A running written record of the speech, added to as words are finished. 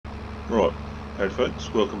Right, hey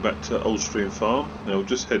folks, welcome back to Old Stream Farm. Now we're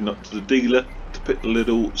just heading up to the dealer to pick the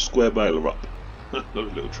little square baler up.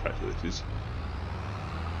 Lovely little tractor this is.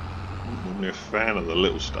 I'm not normally a fan of the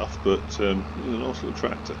little stuff, but it's a nice little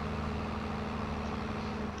tractor.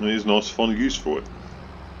 And it is nice to find a use for it.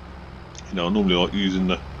 You know, I normally like using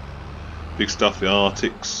the big stuff, the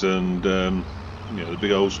Arctics and you know, the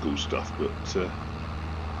big old school stuff, but it's a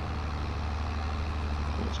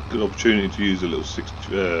good opportunity to use a little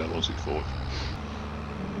 165.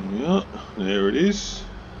 Yeah, there it is.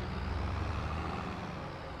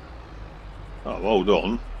 Oh, hold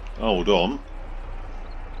on, hold on.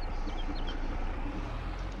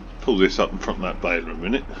 Pull this up in front of that baler a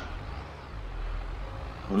minute.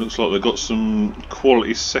 Well, it looks like they've got some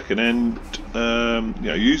quality second-hand, you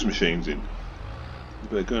know, used machines in. You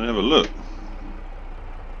better go and have a look.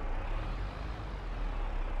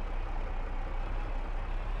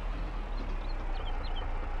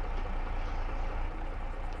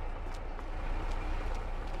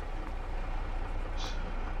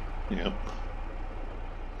 Yep.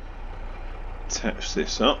 Attach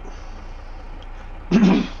this up. Z.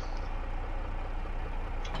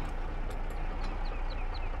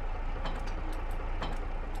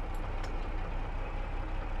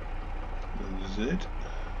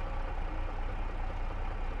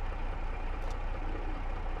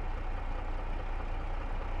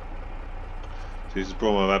 This is the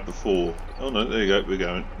problem I've had before. Oh no, there you go, we're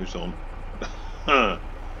going, it's on.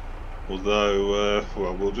 Although,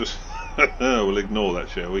 well, we'll just we'll ignore that,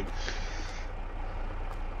 shall we?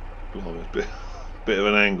 Blimey, bit of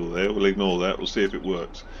an angle there. We'll ignore that. We'll see if it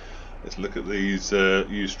works. Let's look at these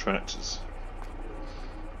used tractors.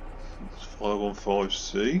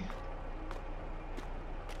 515C,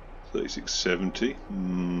 3670.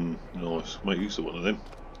 Nice. Make use of one of them.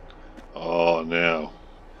 Oh, now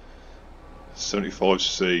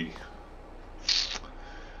 75C.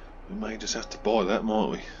 We may just have to buy that, might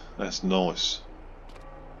we? That's nice.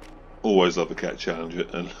 Always love a cat challenger,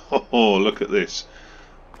 and oh, look at this.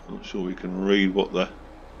 I'm not sure we can read what that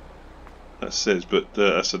says, but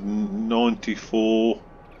that's a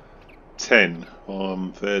 9410.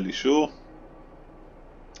 I'm fairly sure.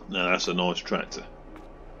 Now that's a nice tractor.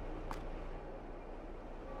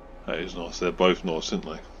 That is nice. They're both nice, aren't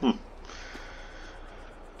they?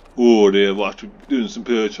 Oh dear, we'll have to be doing some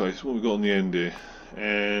purchase. What have we got on the end here?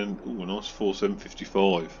 And oh, a nice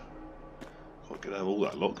 4755. I could have all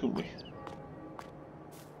that lot, couldn't we?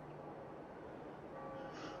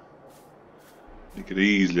 You could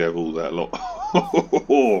easily have all that lot.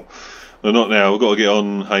 No, not now. We've got to get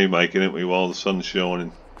on haymaking, haven't we, while the sun's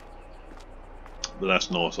shining. But that's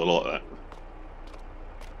nice. I like that.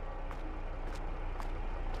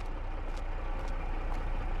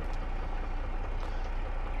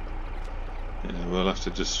 Yeah, we'll have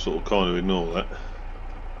to just sort of kind of ignore that.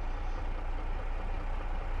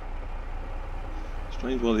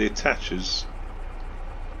 Strange why the attachers.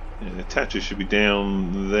 Yeah, the attachers should be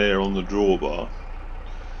down there on the drawbar,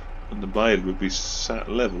 and the baler would be sat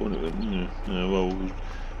level, wouldn't it? Yeah, well,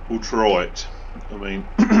 we'll try it. I mean,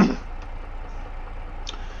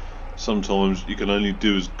 sometimes you can only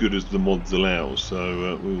do as good as the mods allow,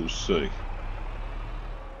 so we will see.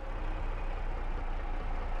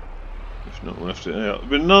 If not, we'll have to. There's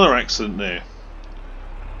been another accident there.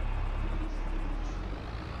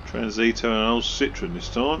 Transito and old Citroen this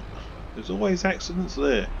time. There's always accidents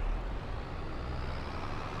there.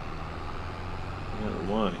 Out of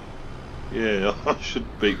the way. Yeah, I should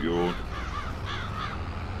beat your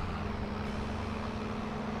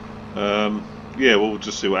horn. Yeah, well, we'll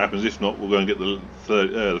just see what happens. If not, we'll go and get the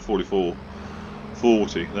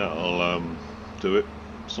 4440. That'll do it.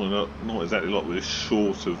 Something not exactly like we're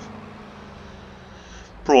short of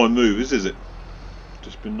prime movers, is it?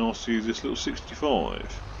 Just been nice to use this little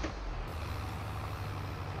 65.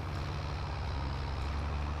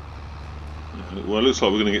 Well, it looks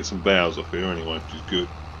like we're going to get some bales off here anyway, which is good.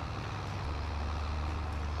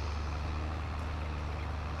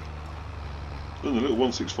 And the little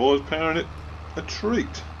 165 powering it, a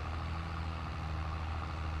treat.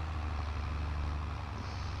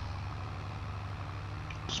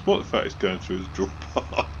 Despite the fact it's going through the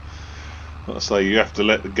drawbar, like I say, you have to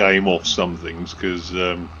let the game off some things because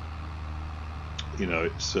you know,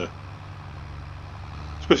 it's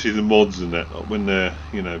especially the mods and that, when they're,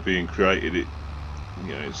 you know, being created, it,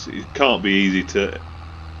 you know, it can't be easy to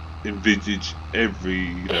envisage every,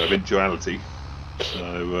 you know, eventuality.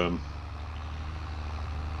 So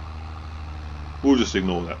we'll just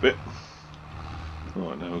ignore that bit.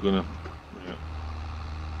 Right, now we're gonna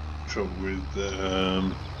trouble with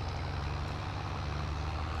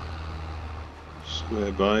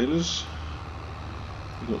square balers.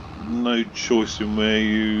 You've got no choice in where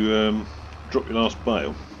you drop your last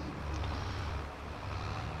bale.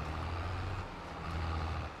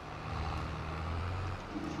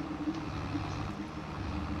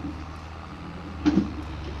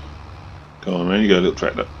 Come on man, you go little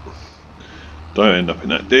tractor. Don't end up in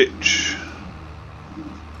that ditch.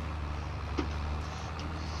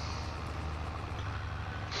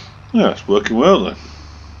 Yeah, it's working well then.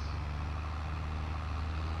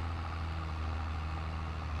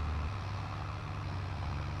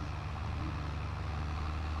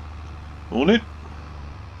 Morning,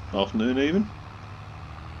 afternoon even.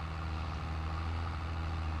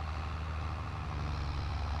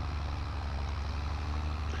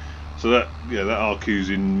 So that, yeah, that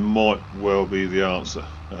arcusing might well be the answer.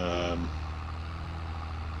 Because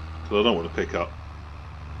I don't want to pick up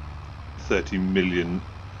 30 million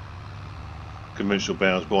conventional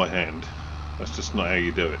bales by hand. That's just not how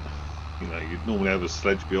you do it. You know, you'd normally have a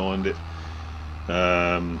sledge behind it,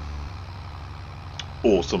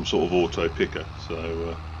 or some sort of auto picker.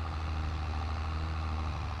 So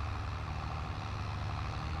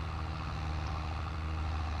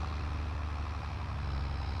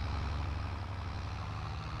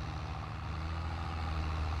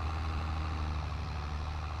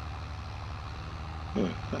yeah,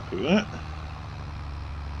 happy with that.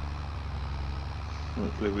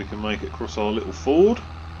 Hopefully we can make it across our little ford.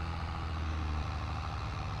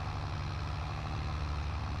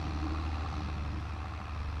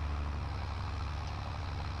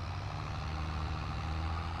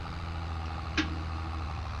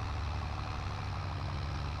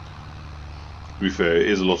 To be fair, it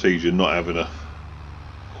is a lot easier not having a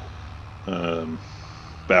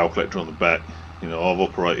bale collector on the back. You know, I've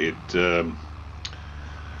operated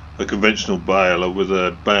a conventional baler with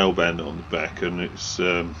a bale bandit on the back, and it's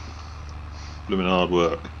blooming hard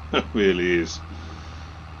work. It really is.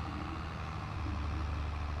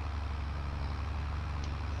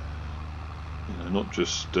 You know, not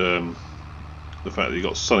just the fact that you've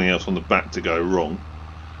got something else on the back to go wrong.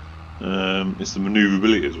 It's the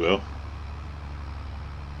manoeuvrability as well.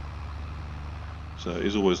 So it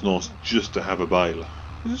is always nice just to have a baler.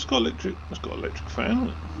 It's got electric. It's got an electric fan on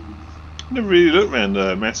it. Never really looked around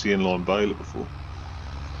a Massey inline baler before.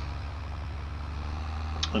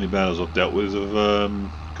 Only balers I've dealt with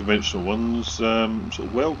of conventional ones, sort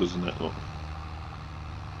of welders and that lot.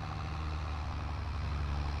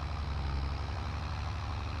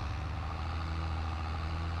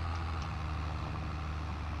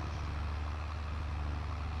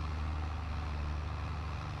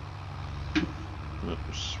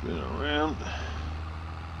 Spin it around.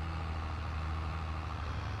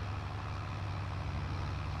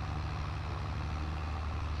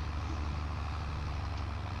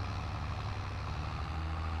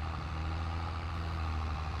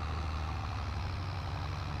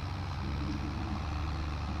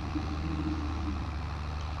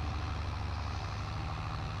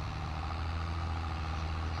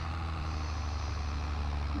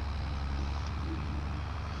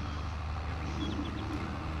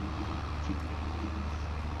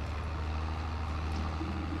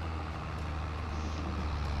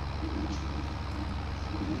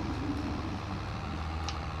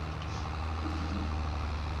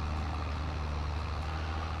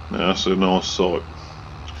 Now that's a nice sight.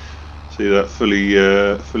 See that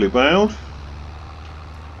fully baled?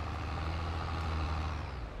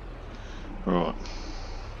 Right.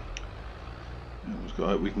 Let's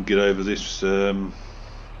hope we can get over this little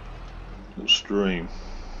stream.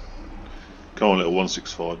 Come on, little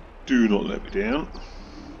 165. Do not let me down.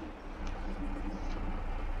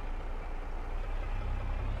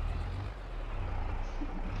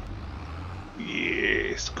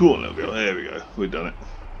 Yes, go on, little girl. There we go. We've done it.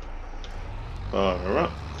 Bar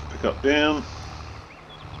up, pick up down.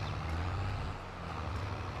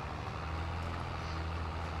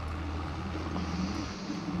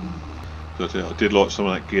 So I did like some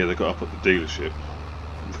of that gear they got up at the dealership.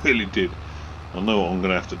 I really did. I know what I'm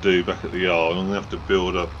going to have to do back at the yard. I'm going to have to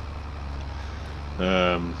build up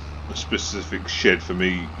a specific shed for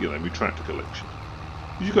me, you know, my tractor collection.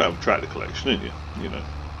 You've got to have a tractor collection, ain't you? You know,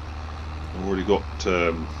 I've already got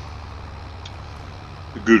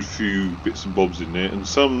a good few bits and bobs in there, and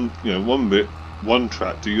some, you know, one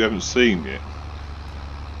tractor you haven't seen yet,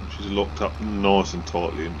 which is locked up nice and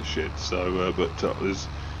tightly in the shed. So, but there's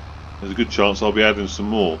a good chance I'll be adding some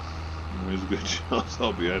more. There's a good chance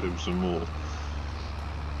I'll be adding some more.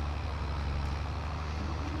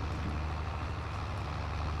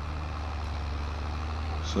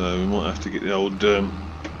 So we might have to get the old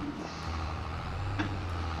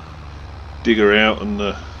digger out and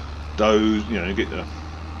the doze, you know,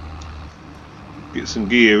 get some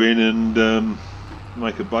gear in and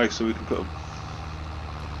make a base so we can put a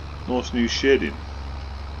nice new shed in.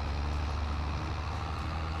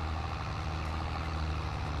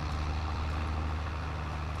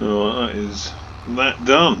 Alright, that is that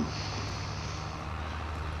done.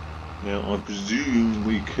 Now I presume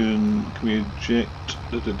we can we eject?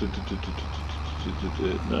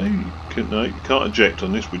 No, you can't eject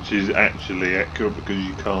on this, which is actually accurate because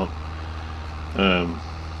you can't.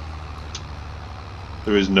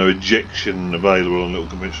 There is no ejection available on little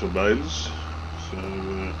conventional balers. So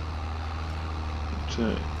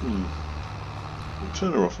we'll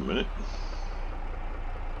turn her off a minute.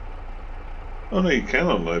 Oh no, you can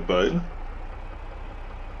unload baler.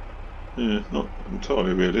 Yeah, not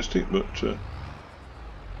entirely realistic, but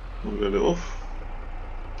we'll get it off.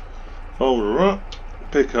 Hold her up,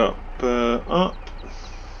 pick up up.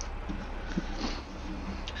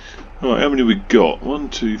 Alright, how many we got? 1,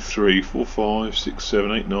 2, 3, 4, 5, 6,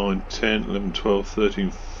 7, 8, 9, 10, 11, 12,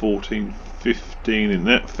 13, 14, 15 in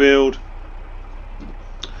that field.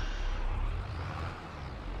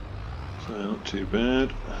 So not too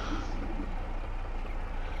bad.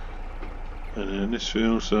 And in this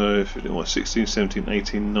field, so 15, 16, 17,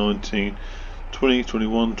 18, 19, 20,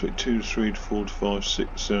 21, 22, 23, 24, 25,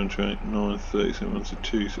 6, 7, 28, 9, 30, 31,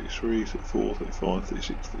 32, 33, 34, 35,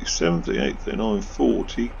 36, 37, 38, 39,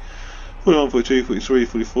 40, 41, 42, 43,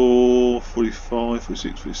 44, 45,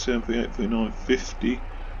 46, 47, 48, 49, 50,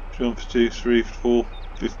 51, 52, 53, 54,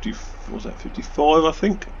 50, what was that, 55 I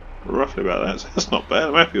think? Roughly about that, so that's not bad,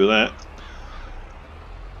 I'm happy with that.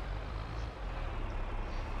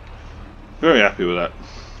 Very happy with that.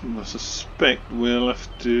 I suspect we'll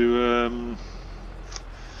have to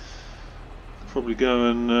probably go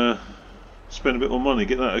and spend a bit more money,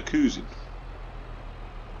 get that Akuzin.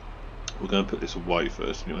 We're going to put this away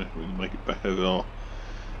first anyway, we can make it back over our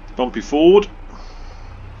bumpy Ford.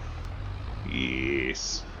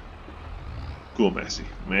 Yes. Go on, Massey.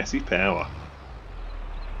 Massey power.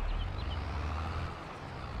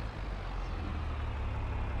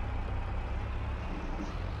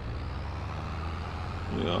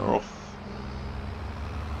 We are off.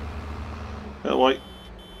 That way.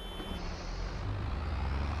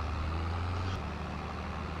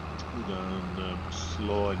 We'll go and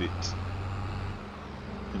slide it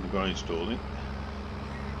in the grain store then.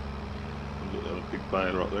 We've got the other big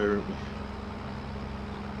baler up there, haven't we?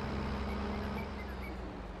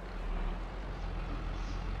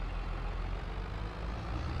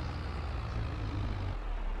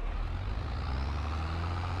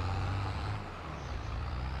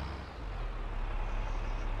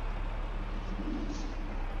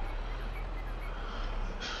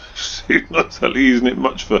 We're not exactly using it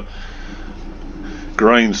much for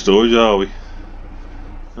grain storage, are we?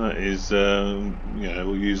 That is, yeah,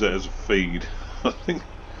 we'll use that as a feed, I think.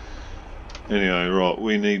 Anyway, right,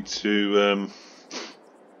 we need to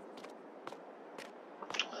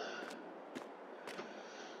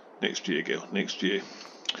next year, girl, next year.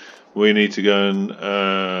 We need to go and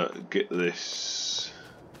get this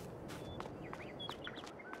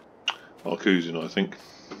Arcusin, I think.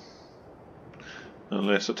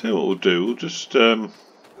 Unless, I'll tell you what we'll do, we'll just we'll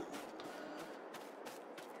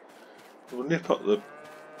nip up the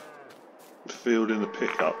field in the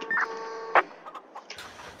pickup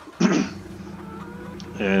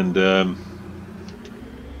and oh,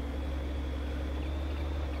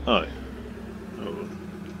 hold on.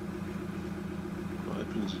 What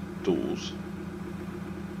opens doors?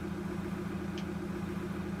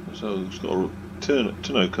 So it's got a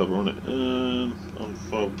tonneau cover on it.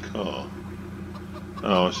 Unfold car.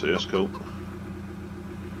 Oh, I see, that's cool.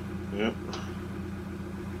 Yep.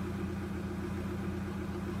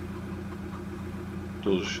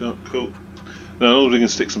 Doors are shut, cool. Now, we can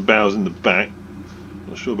stick some barrels in the back.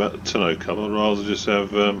 Not sure about the tonneau cover, I'd rather just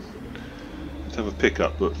have a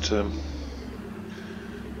pickup, but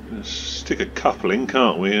stick a couple in,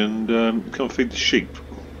 can't we, and come feed the sheep.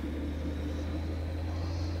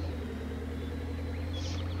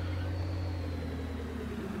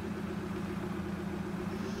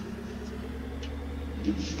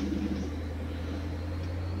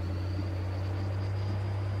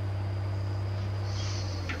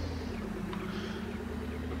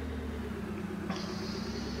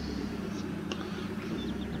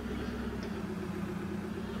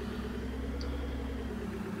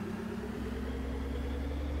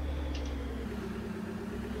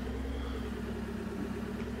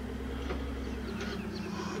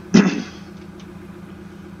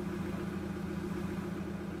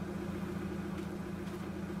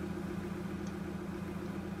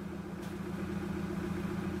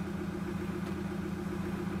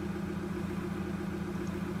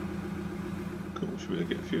 Should be able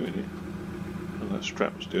to get a few in here. And that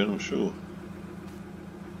strap's doing, I'm sure.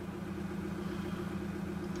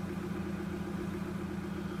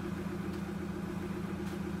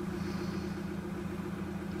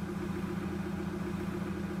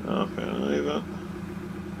 Half an over.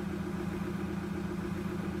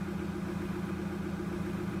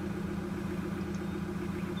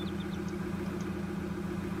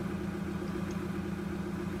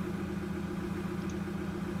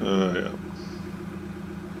 Yeah.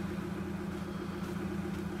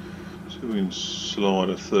 So we can slide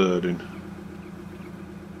a third in.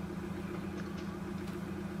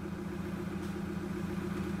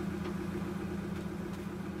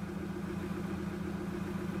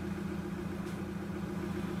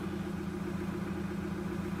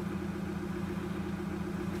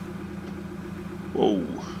 Whoa.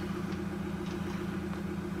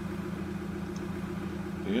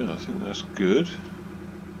 Yeah, I think that's good.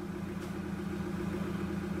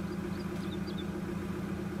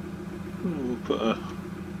 We'll put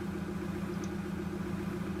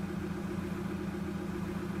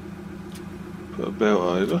a belt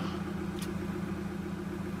over.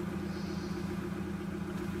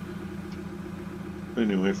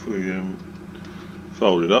 Anyway, if we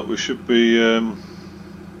fold it up, we should be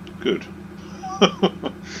good.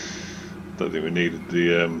 Don't think we needed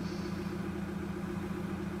the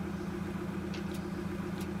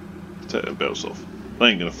take the belts off. They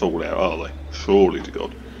ain't going to fall out, are they? Surely to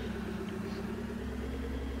God.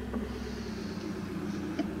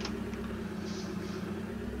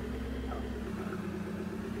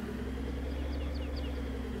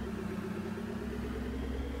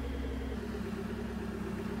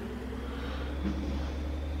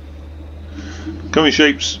 Come in,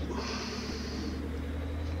 sheeps.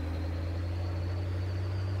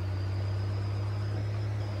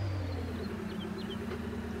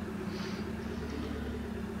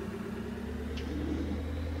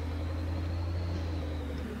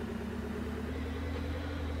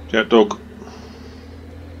 Cat dog.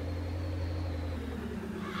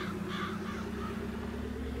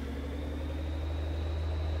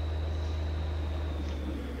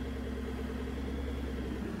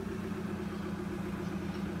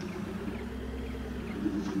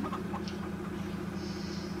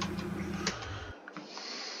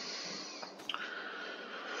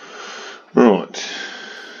 Right.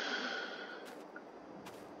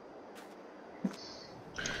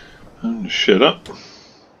 And shut up.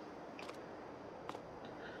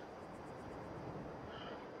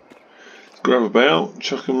 Grab a bale,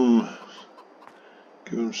 chuck them,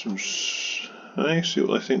 give them some, hey, see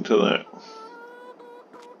what they think to that.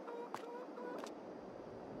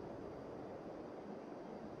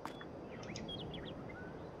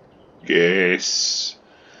 Yes,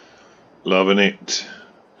 loving it.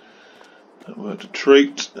 That worked a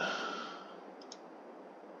treat.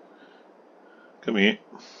 Come here.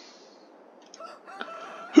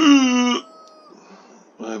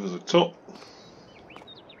 Over the top.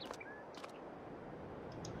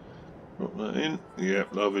 Drop that in.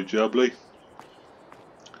 Yep, lovely jubbly.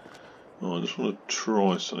 Oh, I just want to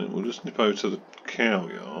try something. We'll just nip over to the cow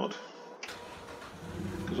yard,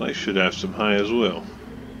 because they should have some hay as well.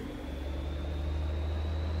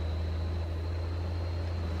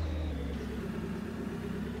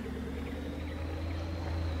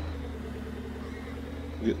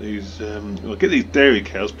 Get these, well, get these dairy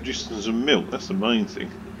cows producing some milk. That's the main thing.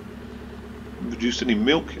 Haven't produced any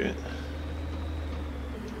milk yet.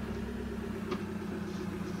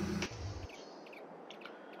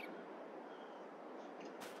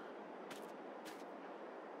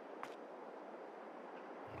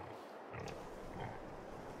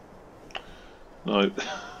 No.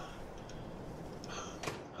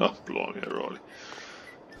 Oh, blimey, O'Reilly.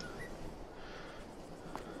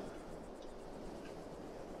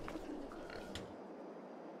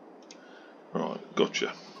 Right,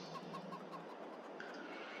 gotcha.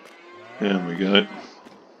 There we go.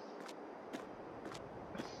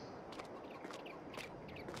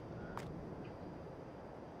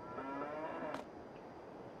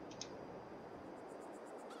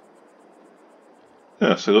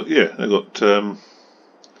 Yeah, so they got some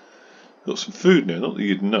food now. Not that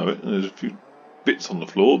you'd know it. There's a few bits on the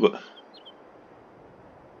floor, but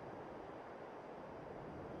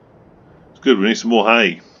it's good. We need some more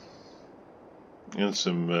hay and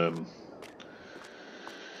some,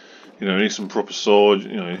 we need some proper silage,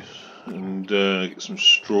 and get some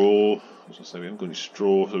straw. As I say, we haven't got any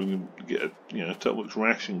straw, so we can get a total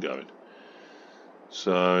ration going.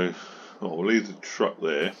 So, we'll leave the truck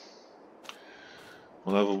there.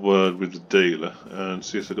 I'll have a word with the dealer and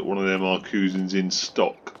see if they've got one of them Arcusins in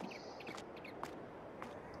stock.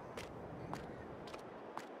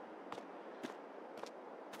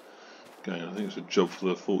 it's a job for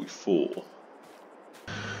the 44.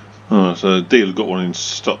 Oh, so the dealer got one in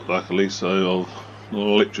stock luckily, so I've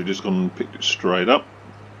literally just gone and picked it straight up.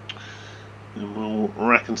 And we'll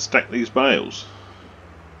rack and stack these bales.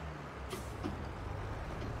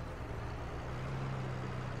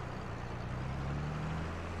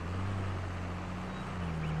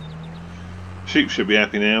 Sheep should be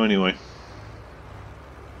happy now anyway.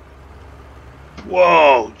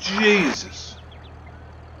 Whoa, Jesus!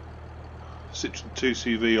 Citroen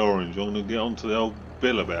 2CV orange. I'm going to get onto the old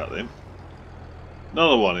bill about them.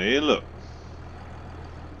 Another one here, look.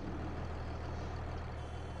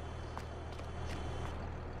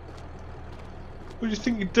 What do you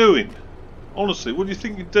think you're doing? Honestly, what do you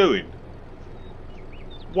think you're doing?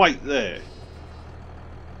 Wait there.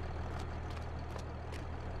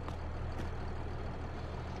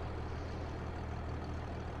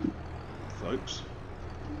 Folks.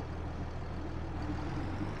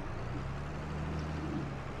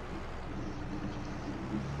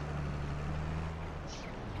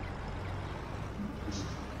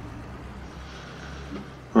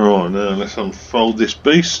 Right, now let's unfold this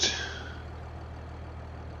beast.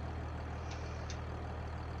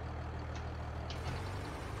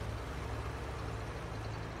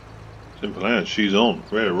 Simple as, she's on,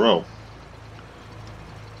 ready to roll.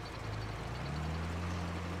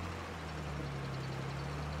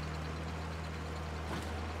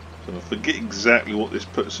 So I forget exactly what this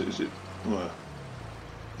puts. Is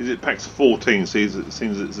it packs 14? Seems it's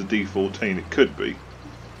a D14. It could be.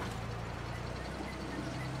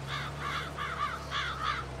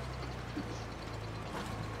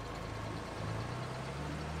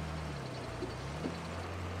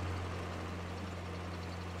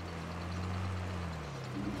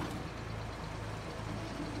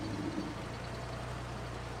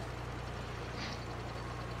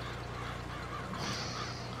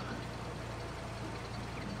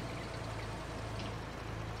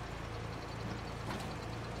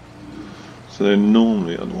 So they're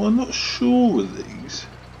normally, well, I'm not sure with these.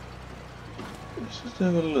 Let's just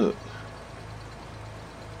have a look.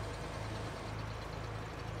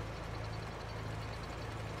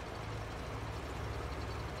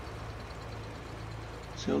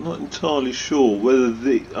 See, I'm not entirely sure whether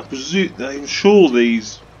I'm sure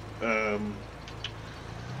these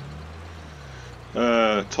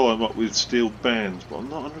tie them up with steel bands, but I'm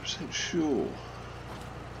not 100% sure.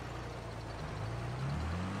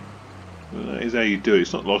 Well, that is how you do it.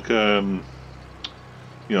 It's not like you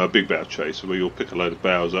know, a big bale chaser where you'll pick a load of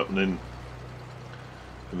bales up and then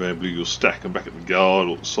invariably you'll stack them back at the yard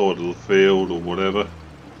or the side of the field or whatever.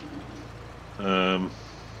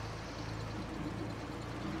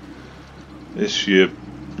 This you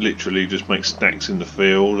literally just make stacks in the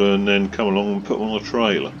field and then come along and put them on a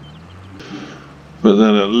trailer. But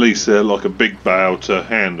then at least they're like a big bale to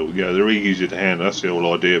handle. Yeah, they're easier to handle. That's the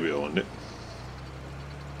whole idea behind it.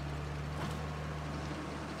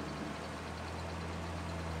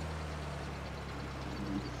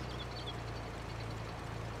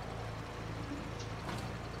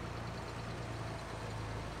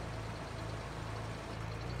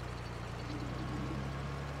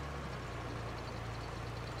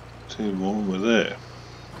 Two more were there.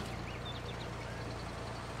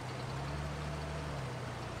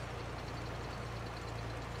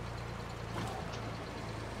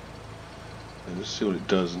 Let's see what it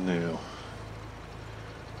does now.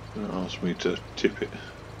 It asked me to tip it.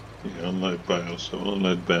 Yeah, unload bales, so I'll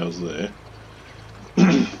unload bales there.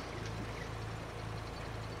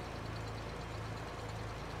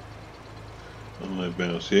 Unload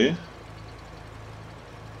bales here.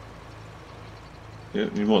 Yeah,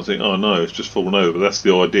 you might think, oh no, it's just fallen over. That's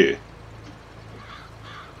the idea.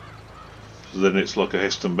 So then it's like a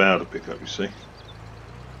Heston bow to pick up, you see.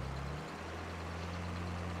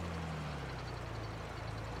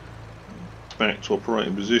 Back to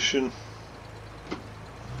operating position.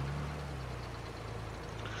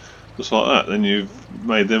 Just like that. Then you've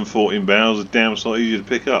made them 14 bows a damn sight easier to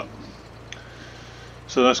pick up.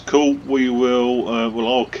 So that's cool. We will,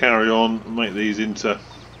 I'll carry on and make these into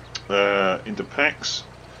packs,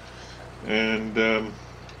 and I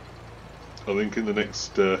think in the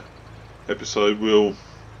next episode we'll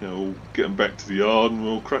get them back to the yard and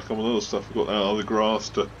we'll crack on with other stuff. We've got that other grass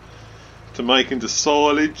to make into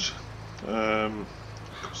silage. Of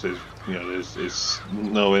course, there's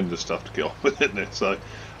no end of stuff to get on with, isn't there? So,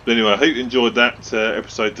 but anyway, I hope you enjoyed that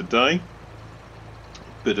episode today.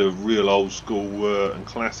 Bit of real old school and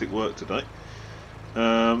classic work today.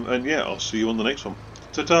 And yeah, I'll see you on the next one.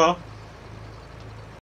 Ta-ta!